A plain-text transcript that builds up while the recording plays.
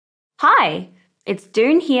Hi, it's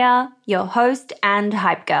Doone here, your host and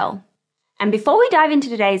hype girl. And before we dive into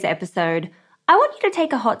today's episode, I want you to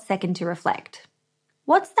take a hot second to reflect.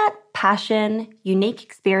 What's that passion, unique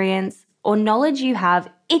experience, or knowledge you have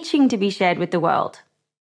itching to be shared with the world?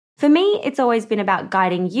 For me, it's always been about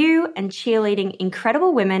guiding you and cheerleading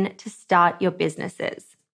incredible women to start your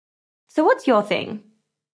businesses. So what's your thing?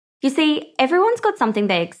 You see, everyone's got something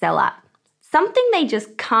they excel at, something they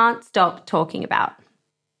just can't stop talking about.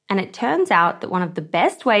 And it turns out that one of the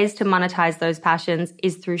best ways to monetize those passions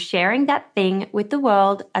is through sharing that thing with the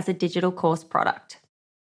world as a digital course product.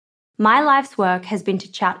 My life's work has been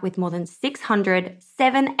to chat with more than 600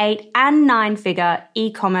 7, 8, and 9-figure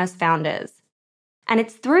e-commerce founders. And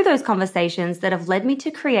it's through those conversations that have led me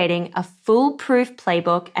to creating a foolproof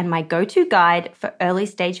playbook and my go-to guide for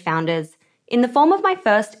early-stage founders in the form of my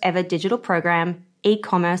first ever digital program,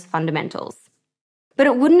 E-commerce Fundamentals. But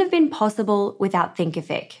it wouldn't have been possible without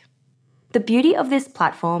Thinkific. The beauty of this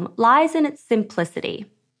platform lies in its simplicity.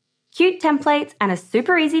 Cute templates and a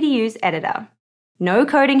super easy to use editor. No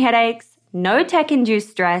coding headaches, no tech-induced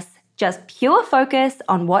stress, just pure focus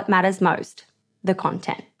on what matters most, the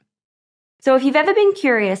content. So if you've ever been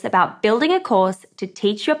curious about building a course to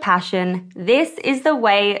teach your passion, this is the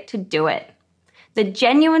way to do it. The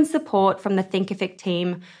genuine support from the Thinkific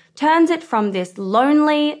team turns it from this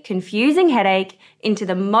lonely, confusing headache into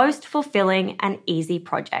the most fulfilling and easy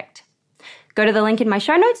project. Go to the link in my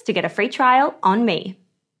show notes to get a free trial on me.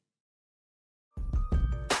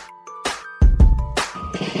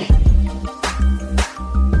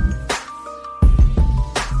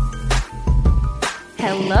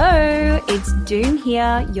 Hello, it's Doone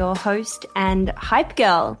here, your host and hype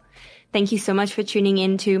girl. Thank you so much for tuning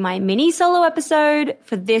in to my mini solo episode.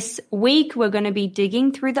 For this week, we're going to be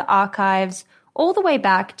digging through the archives all the way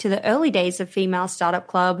back to the early days of Female Startup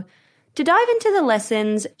Club to dive into the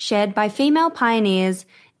lessons shared by female pioneers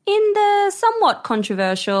in the somewhat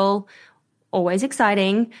controversial, always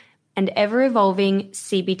exciting, and ever-evolving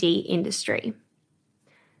CBD industry.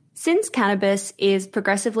 Since cannabis is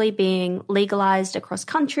progressively being legalized across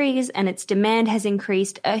countries and its demand has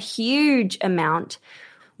increased a huge amount,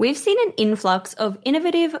 we've seen an influx of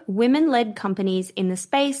innovative women-led companies in the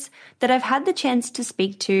space that I've had the chance to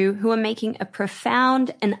speak to who are making a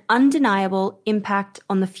profound and undeniable impact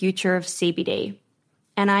on the future of CBD.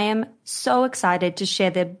 And I am so excited to share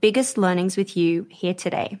their biggest learnings with you here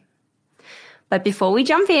today. But before we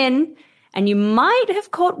jump in, and you might have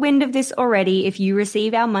caught wind of this already if you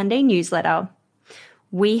receive our Monday newsletter,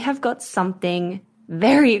 we have got something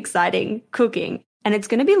very exciting cooking. And it's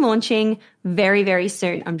going to be launching very, very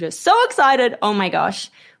soon. I'm just so excited. Oh my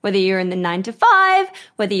gosh. Whether you're in the 9 to 5,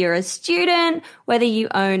 whether you're a student, whether you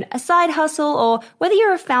own a side hustle, or whether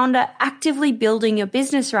you're a founder actively building your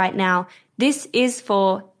business right now, this is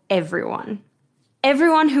for everyone.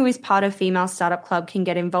 Everyone who is part of Female Startup Club can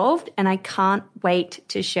get involved, and I can't wait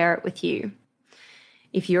to share it with you.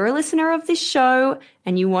 If you're a listener of this show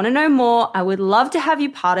and you want to know more, I would love to have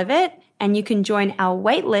you part of it. And you can join our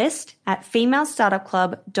waitlist at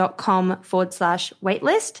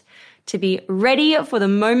femalestartupclub.com/waitlist to be ready for the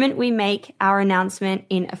moment we make our announcement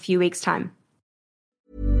in a few weeks' time.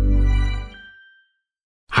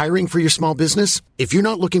 Hiring for your small business? If you're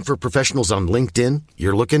not looking for professionals on LinkedIn,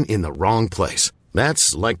 you're looking in the wrong place.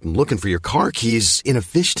 That's like looking for your car keys in a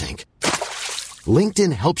fish tank.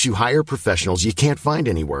 LinkedIn helps you hire professionals you can't find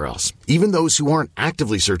anywhere else, even those who aren't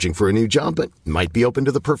actively searching for a new job but might be open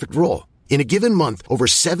to the perfect role. In a given month, over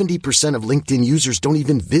 70% of LinkedIn users don't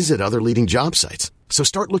even visit other leading job sites. So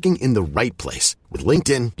start looking in the right place. With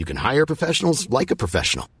LinkedIn, you can hire professionals like a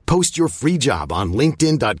professional. Post your free job on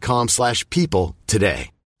linkedin.com/people today.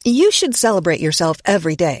 You should celebrate yourself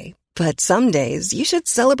every day, but some days you should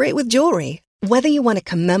celebrate with jewelry. Whether you want to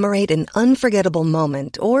commemorate an unforgettable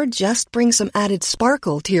moment or just bring some added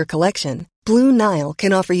sparkle to your collection, Blue Nile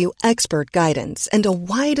can offer you expert guidance and a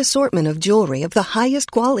wide assortment of jewelry of the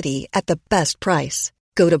highest quality at the best price.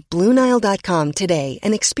 Go to BlueNile.com today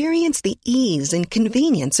and experience the ease and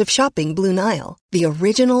convenience of shopping Blue Nile, the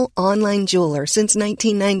original online jeweler since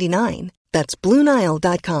 1999. That's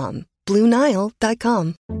BlueNile.com.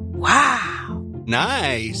 BlueNile.com. Wow.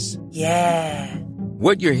 Nice. Yeah.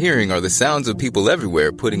 What you're hearing are the sounds of people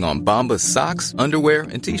everywhere putting on Bombas socks, underwear,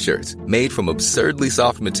 and T-shirts made from absurdly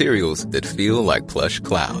soft materials that feel like plush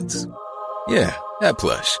clouds. Yeah, that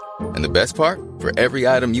plush. And the best part? For every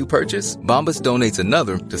item you purchase, Bombas donates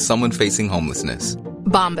another to someone facing homelessness.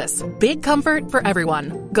 Bombas. Big comfort for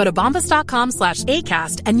everyone. Go to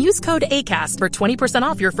bombas.com/ACAST and use code ACAST for 20%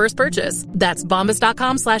 off your first purchase. That's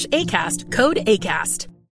bombas.com/ACAST, code ACAST.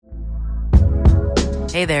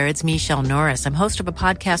 Hey there, it's Michelle Norris. I'm host of a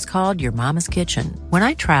podcast called Your Mama's Kitchen. When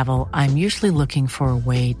I travel, I'm usually looking for a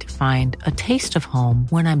way to find a taste of home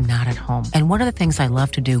when I'm not at home. And one of the things I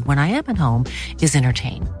love to do when I am at home is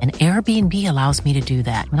entertain. And Airbnb allows me to do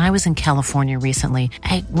that. When I was in California recently,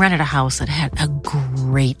 I rented a house that had a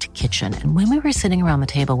great kitchen. And when we were sitting around the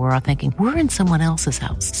table, we were all thinking, we're in someone else's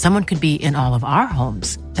house. Someone could be in all of our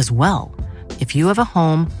homes as well. If you have a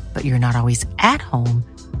home, but you're not always at home,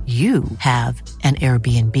 you have an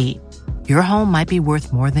Airbnb. Your home might be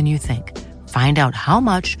worth more than you think. Find out how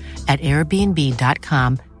much at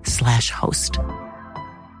airbnb.com/host.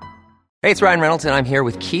 Hey, it's Ryan Reynolds, and I'm here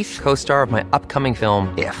with Keith, co-star of my upcoming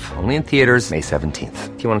film, If, only in theaters May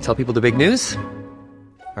 17th. Do you want to tell people the big news?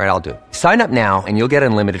 All right, I'll do it. Sign up now and you'll get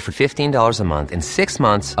unlimited for $15 a month and 6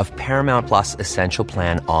 months of Paramount Plus Essential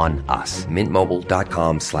Plan on us.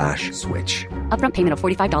 MintMobile.com/switch. Upfront payment of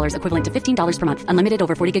 $45 equivalent to $15 per month. Unlimited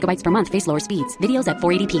over 40 gigabytes per month. Face lower speeds. Videos at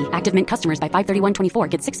 480p. Active Mint customers by 531.24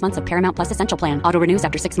 get 6 months of Paramount Plus Essential Plan. Auto renews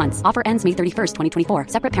after 6 months. Offer ends May 31st, 2024.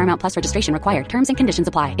 Separate Paramount Plus registration required. Terms and conditions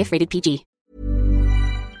apply if rated PG.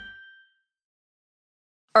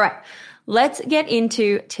 All right, let's get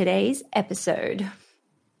into today's episode.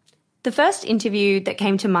 The first interview that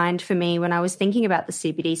came to mind for me when I was thinking about the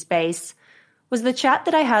CBD space was the chat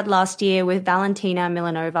that I had last year with Valentina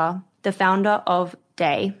Milanova, the founder of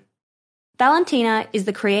Day. Valentina is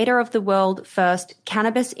the creator of the world's first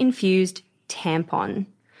cannabis-infused tampon,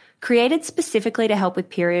 created specifically to help with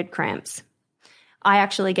period cramps. I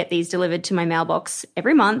actually get these delivered to my mailbox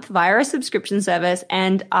every month via a subscription service,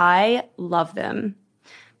 and I love them.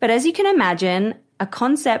 But as you can imagine, a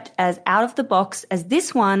concept as out of the box as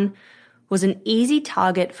this one was an easy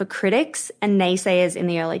target for critics and naysayers in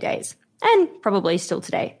the early days, and probably still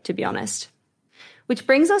today, to be honest. Which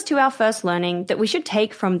brings us to our first learning that we should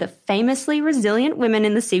take from the famously resilient women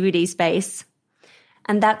in the CBD space,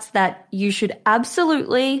 and that's that you should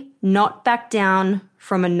absolutely not back down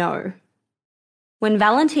from a no. When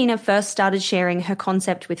Valentina first started sharing her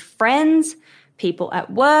concept with friends, people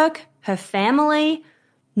at work, her family,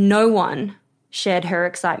 no one shared her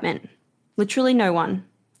excitement. Literally no one.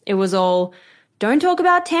 It was all, don't talk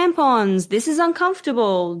about tampons, this is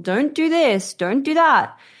uncomfortable, don't do this, don't do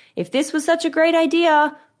that. If this was such a great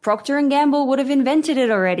idea, Procter & Gamble would have invented it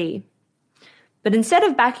already. But instead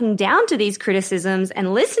of backing down to these criticisms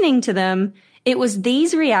and listening to them, it was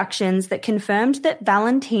these reactions that confirmed that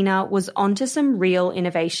Valentina was onto some real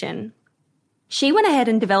innovation. She went ahead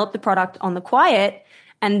and developed the product on the quiet,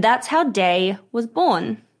 and that's how Day was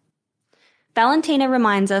born. Valentina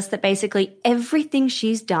reminds us that basically everything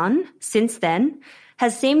she's done since then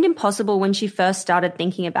has seemed impossible when she first started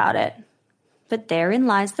thinking about it. But therein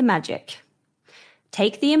lies the magic.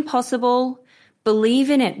 Take the impossible, believe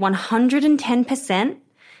in it 110%,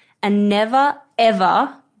 and never,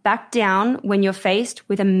 ever back down when you're faced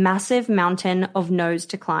with a massive mountain of no's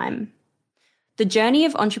to climb. The journey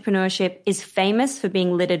of entrepreneurship is famous for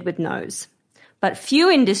being littered with no's. But few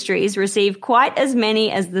industries receive quite as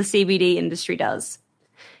many as the CBD industry does.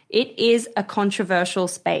 It is a controversial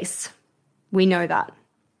space. We know that.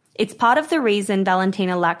 It's part of the reason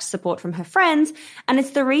Valentina lacked support from her friends, and it's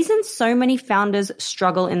the reason so many founders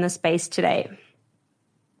struggle in the space today.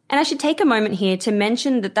 And I should take a moment here to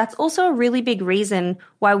mention that that's also a really big reason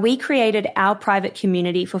why we created our private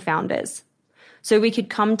community for founders. So we could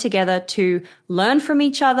come together to learn from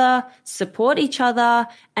each other, support each other,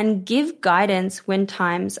 and give guidance when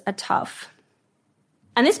times are tough.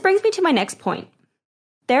 And this brings me to my next point.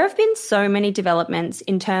 There have been so many developments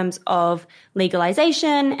in terms of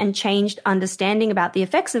legalization and changed understanding about the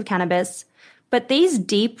effects of cannabis, but these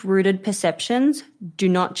deep-rooted perceptions do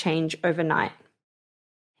not change overnight.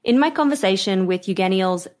 In my conversation with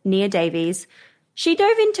Eugenio's Nia Davies, she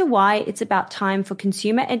dove into why it's about time for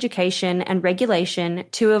consumer education and regulation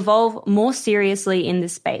to evolve more seriously in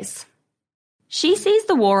this space. She sees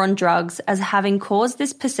the war on drugs as having caused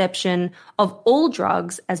this perception of all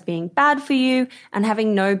drugs as being bad for you and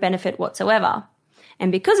having no benefit whatsoever.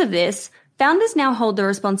 And because of this, founders now hold the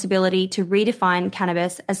responsibility to redefine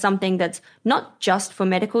cannabis as something that's not just for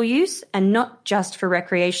medical use and not just for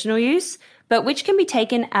recreational use, but which can be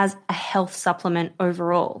taken as a health supplement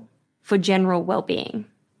overall, for general well-being.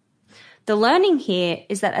 The learning here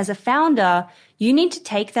is that as a founder, you need to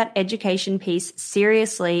take that education piece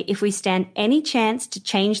seriously if we stand any chance to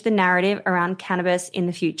change the narrative around cannabis in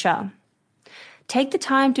the future. Take the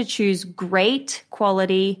time to choose great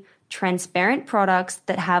quality, transparent products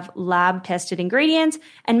that have lab-tested ingredients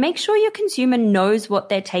and make sure your consumer knows what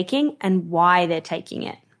they're taking and why they're taking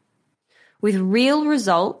it. With real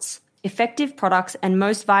results effective products, and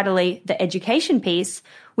most vitally, the education piece,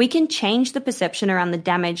 we can change the perception around the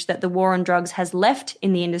damage that the war on drugs has left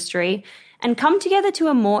in the industry and come together to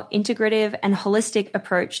a more integrative and holistic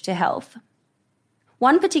approach to health.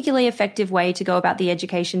 One particularly effective way to go about the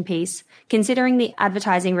education piece, considering the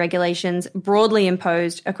advertising regulations broadly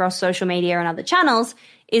imposed across social media and other channels,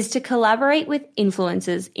 is to collaborate with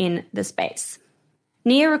influencers in the space.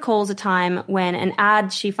 Nia recalls a time when an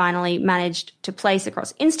ad she finally managed to place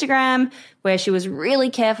across Instagram, where she was really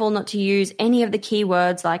careful not to use any of the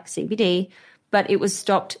keywords like CBD, but it was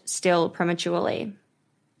stopped still prematurely.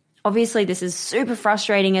 Obviously, this is super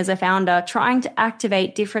frustrating as a founder trying to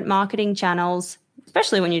activate different marketing channels,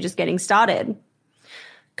 especially when you're just getting started.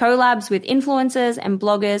 Collabs with influencers and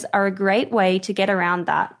bloggers are a great way to get around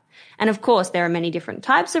that. And of course, there are many different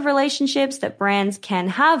types of relationships that brands can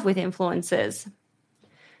have with influencers.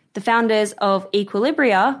 The founders of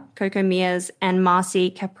Equilibria, Coco Mears and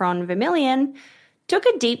Marcy Capron Vermillion, took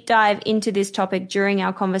a deep dive into this topic during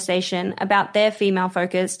our conversation about their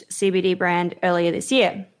female-focused CBD brand earlier this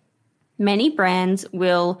year. Many brands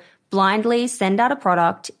will blindly send out a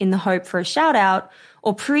product in the hope for a shout-out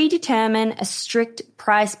or predetermine a strict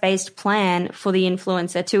price-based plan for the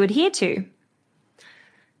influencer to adhere to.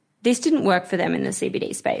 This didn't work for them in the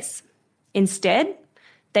CBD space. Instead,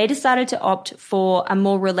 they decided to opt for a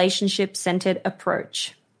more relationship-centered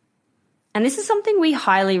approach. And this is something we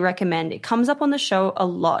highly recommend. It comes up on the show a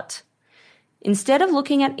lot. Instead of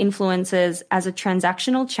looking at influencers as a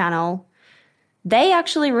transactional channel, they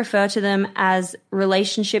actually refer to them as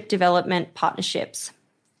relationship development partnerships.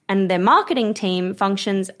 And their marketing team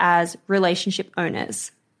functions as relationship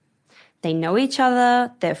owners. They know each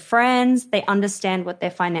other, they're friends, they understand what their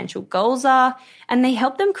financial goals are, and they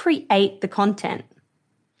help them create the content.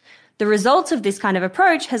 The results of this kind of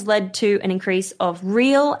approach has led to an increase of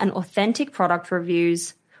real and authentic product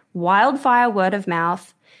reviews, wildfire word of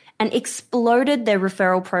mouth, and exploded their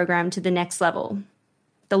referral program to the next level.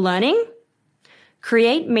 The learning?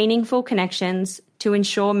 Create meaningful connections to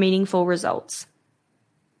ensure meaningful results.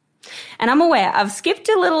 And I'm aware I've skipped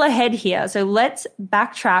a little ahead here, so let's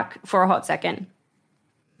backtrack for a hot second.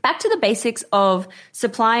 Back to the basics of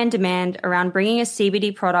supply and demand around bringing a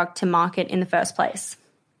CBD product to market in the first place.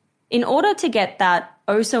 In order to get that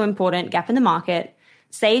oh-so-important gap in the market,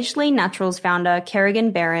 Sagely Naturals founder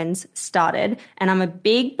Kerrigan Behrens started, and I'm a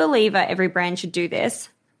big believer every brand should do this,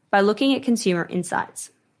 by looking at consumer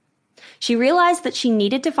insights. She realized that she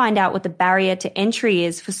needed to find out what the barrier to entry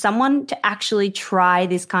is for someone to actually try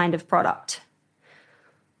this kind of product.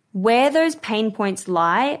 Where those pain points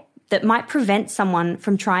lie that might prevent someone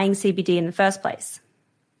from trying CBD in the first place.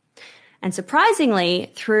 And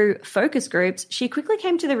surprisingly, through focus groups, she quickly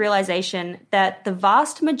came to the realization that the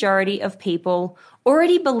vast majority of people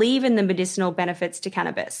already believe in the medicinal benefits to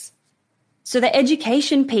cannabis. So the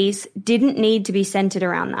education piece didn't need to be centered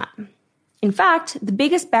around that. In fact, the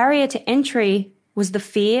biggest barrier to entry was the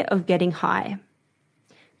fear of getting high.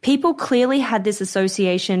 People clearly had this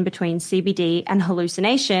association between CBD and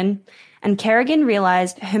hallucination, and Kerrigan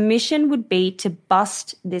realized her mission would be to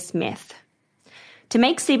bust this myth. To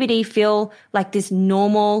make CBD feel like this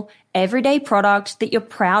normal, everyday product that you're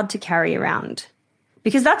proud to carry around.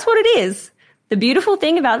 Because that's what it is. The beautiful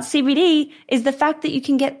thing about CBD is the fact that you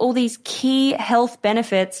can get all these key health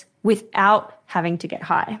benefits without having to get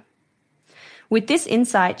high. With this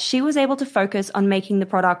insight, she was able to focus on making the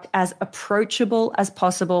product as approachable as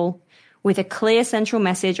possible with a clear central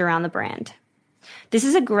message around the brand. This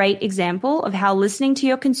is a great example of how listening to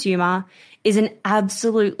your consumer is an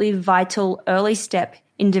absolutely vital early step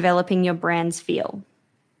in developing your brand's feel.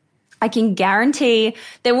 I can guarantee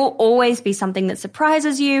there will always be something that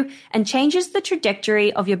surprises you and changes the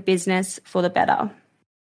trajectory of your business for the better.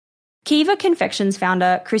 Kiva Confections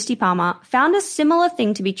founder Christy Palmer found a similar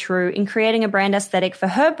thing to be true in creating a brand aesthetic for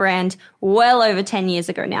her brand well over 10 years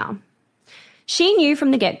ago now. She knew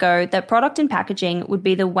from the get-go that product and packaging would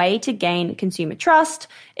be the way to gain consumer trust,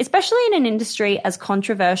 especially in an industry as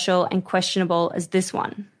controversial and questionable as this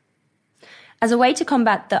one. As a way to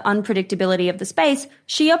combat the unpredictability of the space,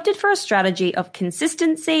 she opted for a strategy of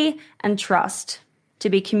consistency and trust to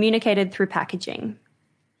be communicated through packaging.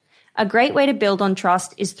 A great way to build on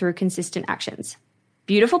trust is through consistent actions.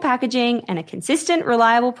 Beautiful packaging and a consistent,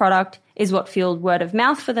 reliable product is what fueled word of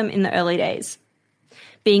mouth for them in the early days.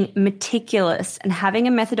 Being meticulous and having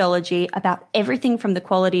a methodology about everything from the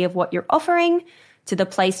quality of what you're offering to the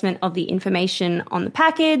placement of the information on the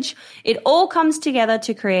package, it all comes together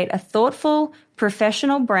to create a thoughtful,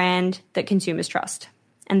 professional brand that consumers trust.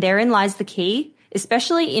 And therein lies the key,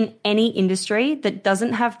 especially in any industry that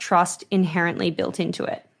doesn't have trust inherently built into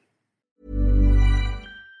it.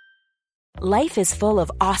 Life is full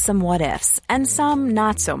of awesome what-ifs, and some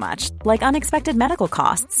not so much, like unexpected medical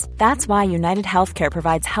costs. That's why United Healthcare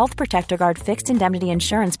provides Health Protector Guard fixed indemnity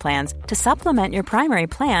insurance plans to supplement your primary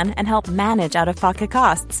plan and help manage out-of-pocket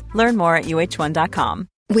costs. Learn more at uh1.com.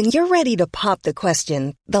 When you're ready to pop the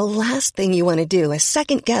question, the last thing you want to do is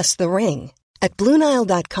second-guess the ring. At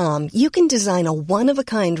BlueNile.com, you can design a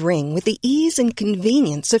one-of-a-kind ring with the ease and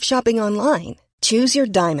convenience of shopping online. Choose your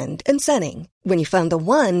diamond and setting. When you find the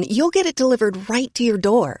one, you'll get it delivered right to your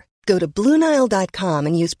door. Go to BlueNile.com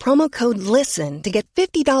and use promo code LISTEN to get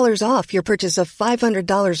 $50 off your purchase of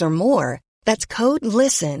 $500 or more. That's code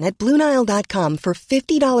LISTEN at BlueNile.com for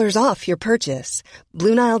 $50 off your purchase.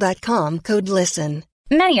 BlueNile.com, code LISTEN.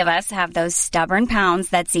 Many of us have those stubborn pounds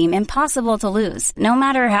that seem impossible to lose, no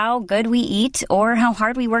matter how good we eat or how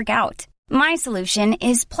hard we work out. My solution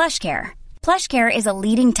is PlushCare. PlushCare is a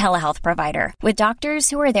leading telehealth provider with doctors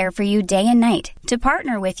who are there for you day and night to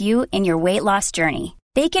partner with you in your weight loss journey.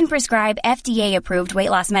 They can prescribe FDA-approved weight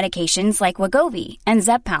loss medications like Wegovy and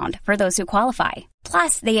Zepbound for those who qualify.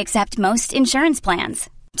 Plus, they accept most insurance plans.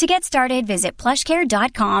 To get started, visit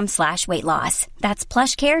plushcare.com/weightloss. That's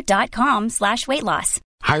plushcare.com/weightloss.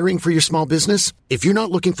 Hiring for your small business? If you're not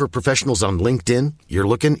looking for professionals on LinkedIn, you're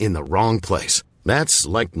looking in the wrong place. That's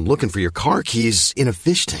like looking for your car keys in a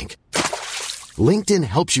fish tank. LinkedIn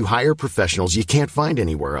helps you hire professionals you can't find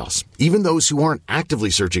anywhere else, even those who aren't actively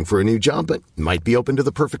searching for a new job but might be open to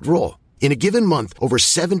the perfect role. In a given month, over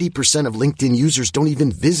 70% of LinkedIn users don't even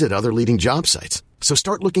visit other leading job sites. So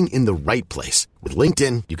start looking in the right place. With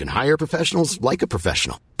LinkedIn, you can hire professionals like a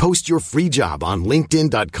professional. Post your free job on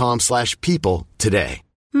linkedin.com/people today.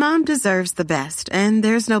 Mom deserves the best, and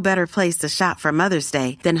there's no better place to shop for Mother's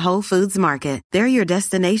Day than Whole Foods Market. They're your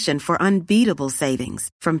destination for unbeatable savings,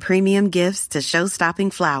 from premium gifts to show-stopping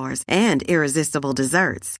flowers and irresistible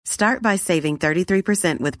desserts. Start by saving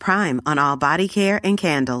 33% with Prime on all body care and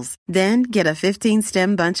candles. Then get a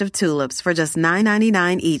 15-stem bunch of tulips for just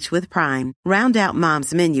 $9.99 each with Prime. Round out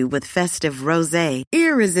Mom's menu with festive rosé,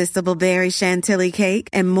 irresistible berry chantilly cake,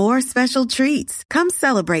 and more special treats. Come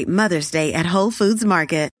celebrate Mother's Day at Whole Foods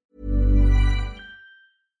Market.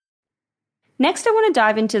 Next, I want to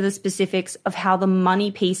dive into the specifics of how the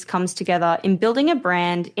money piece comes together in building a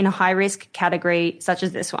brand in a high-risk category such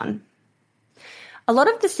as this one. A lot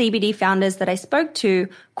of the CBD founders that I spoke to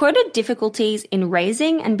quoted difficulties in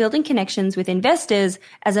raising and building connections with investors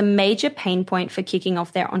as a major pain point for kicking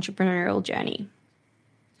off their entrepreneurial journey.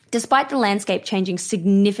 Despite the landscape changing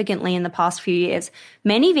significantly in the past few years,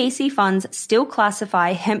 many VC funds still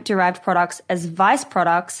classify hemp-derived products as vice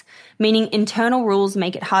products, meaning internal rules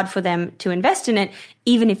make it hard for them to invest in it,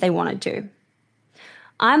 even if they wanted to.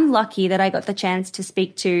 I'm lucky that I got the chance to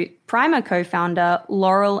speak to Prima co-founder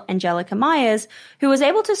Laurel Angelica Myers, who was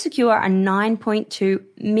able to secure a $9.2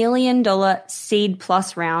 million seed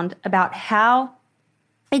plus round about how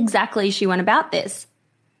exactly she went about this.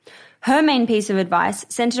 Her main piece of advice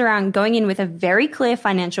centered around going in with a very clear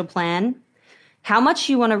financial plan, how much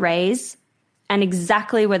you want to raise, and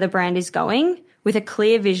exactly where the brand is going with a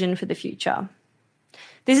clear vision for the future.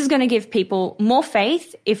 This is going to give people more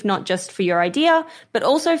faith, if not just for your idea, but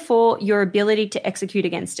also for your ability to execute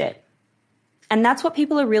against it. And that's what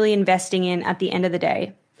people are really investing in at the end of the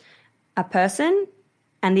day, a person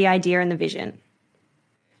and the idea and the vision.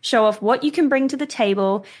 Show off what you can bring to the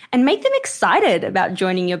table and make them excited about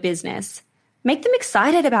joining your business. Make them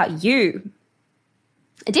excited about you.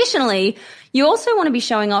 Additionally, you also want to be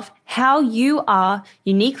showing off how you are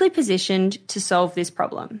uniquely positioned to solve this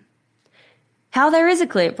problem. How there is a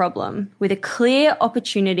clear problem with a clear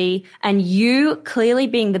opportunity and you clearly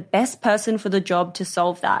being the best person for the job to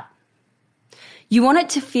solve that. You want it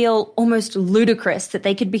to feel almost ludicrous that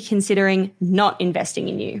they could be considering not investing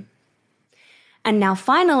in you. And now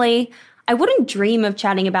finally, I wouldn't dream of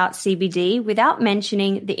chatting about CBD without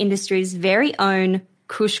mentioning the industry's very own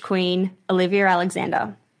Kush Queen, Olivia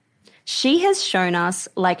Alexander. She has shown us,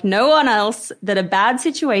 like no one else, that a bad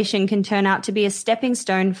situation can turn out to be a stepping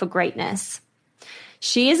stone for greatness.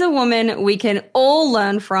 She is a woman we can all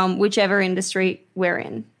learn from, whichever industry we're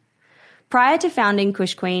in. Prior to founding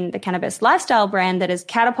Kush Queen, the cannabis lifestyle brand that has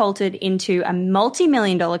catapulted into a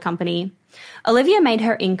multi-million-dollar company, Olivia made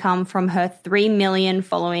her income from her 3 million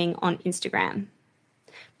following on Instagram.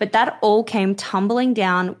 But that all came tumbling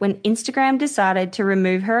down when Instagram decided to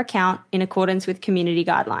remove her account in accordance with community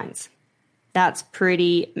guidelines. That's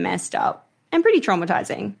pretty messed up and pretty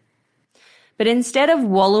traumatizing. But instead of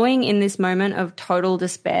wallowing in this moment of total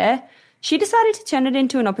despair, she decided to turn it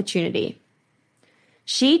into an opportunity.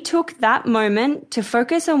 She took that moment to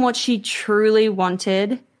focus on what she truly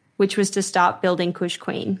wanted, which was to start building Kush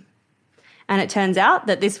Queen. And it turns out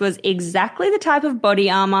that this was exactly the type of body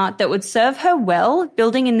armor that would serve her well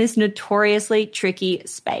building in this notoriously tricky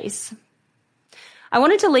space. I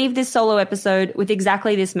wanted to leave this solo episode with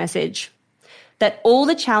exactly this message, that all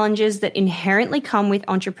the challenges that inherently come with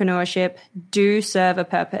entrepreneurship do serve a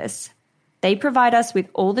purpose. They provide us with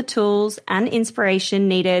all the tools and inspiration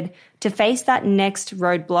needed to face that next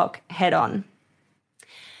roadblock head on.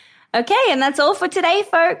 Okay, and that's all for today,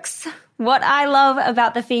 folks. What I love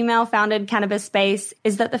about the female-founded cannabis space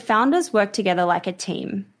is that the founders work together like a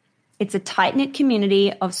team. It's a tight-knit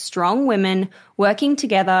community of strong women working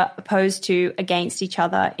together opposed to against each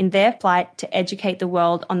other in their plight to educate the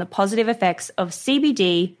world on the positive effects of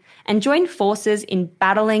CBD and join forces in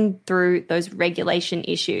battling through those regulation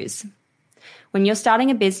issues. When you're starting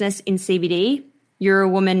a business in CBD, you're a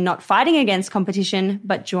woman not fighting against competition,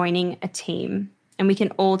 but joining a team. And we can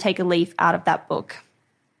all take a leaf out of that book.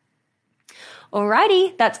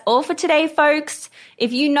 Alrighty, that's all for today, folks.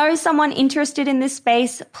 If you know someone interested in this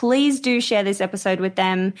space, please do share this episode with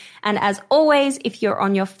them. And as always, if you're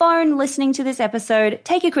on your phone listening to this episode,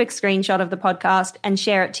 take a quick screenshot of the podcast and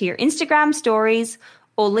share it to your Instagram stories,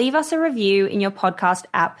 or leave us a review in your podcast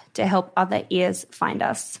app to help other ears find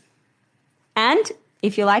us. And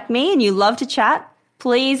if you're like me and you love to chat,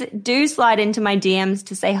 please do slide into my DMs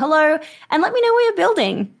to say hello and let me know what you're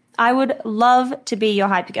building. I would love to be your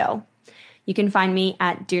hype girl. You can find me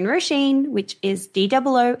at Doone Roisin, which is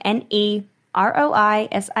DOONEROISIN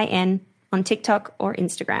on TikTok or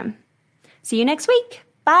Instagram. See you next week.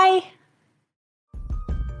 Bye.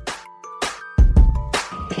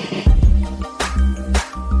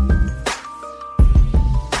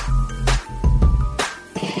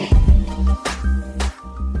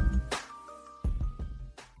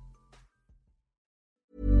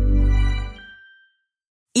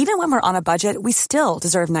 Even when we're on a budget, we still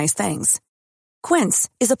deserve nice things. Quince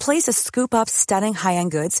is a place to scoop up stunning high-end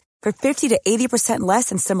goods for 50 to 80% less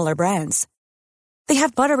than similar brands. They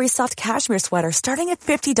have buttery soft cashmere sweaters starting at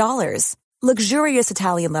 $50, luxurious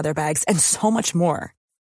Italian leather bags, and so much more.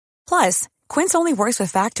 Plus, Quince only works with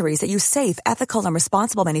factories that use safe, ethical, and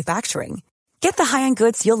responsible manufacturing. Get the high-end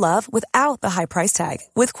goods you'll love without the high price tag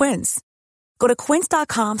with Quince. Go to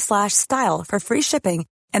quince.com/style for free shipping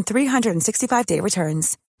and 365-day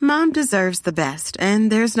returns. Mom deserves the best,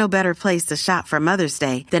 and there's no better place to shop for Mother's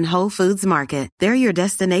Day than Whole Foods Market. They're your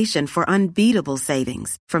destination for unbeatable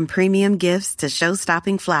savings, from premium gifts to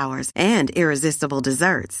show-stopping flowers and irresistible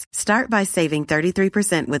desserts. Start by saving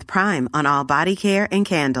 33% with Prime on all body care and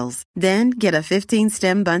candles. Then get a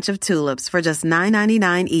 15-stem bunch of tulips for just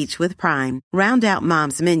 $9.99 each with Prime. Round out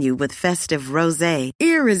Mom's menu with festive rosé,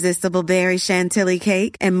 irresistible berry chantilly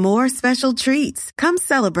cake, and more special treats. Come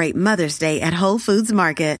celebrate Mother's Day at Whole Foods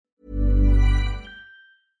Market.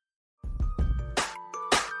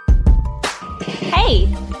 Hey,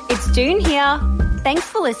 it's Doone here. Thanks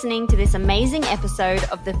for listening to this amazing episode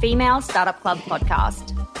of the Female Startup Club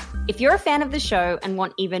podcast. If you're a fan of the show and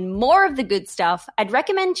want even more of the good stuff, I'd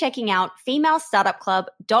recommend checking out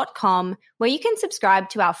femalestartupclub.com, where you can subscribe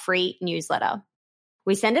to our free newsletter.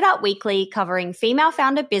 We send it out weekly, covering female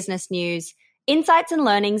founder business news, insights and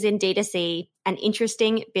learnings in D2C, and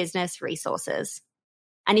interesting business resources.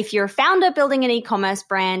 And if you're a founder building an e-commerce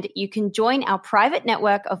brand, you can join our private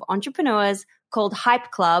network of entrepreneurs called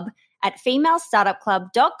Hype Club at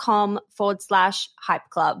femalestartupclub.com/Hype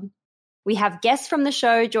Club. We have guests from the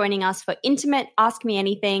show joining us for intimate Ask Me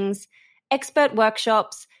Anythings, expert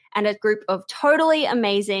workshops, and a group of totally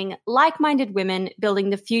amazing, like-minded women building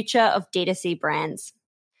the future of D2C brands.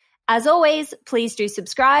 As always, please do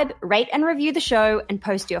subscribe, rate and review the show, and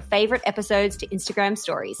post your favorite episodes to Instagram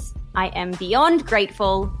stories. I am beyond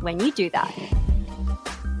grateful when you do that.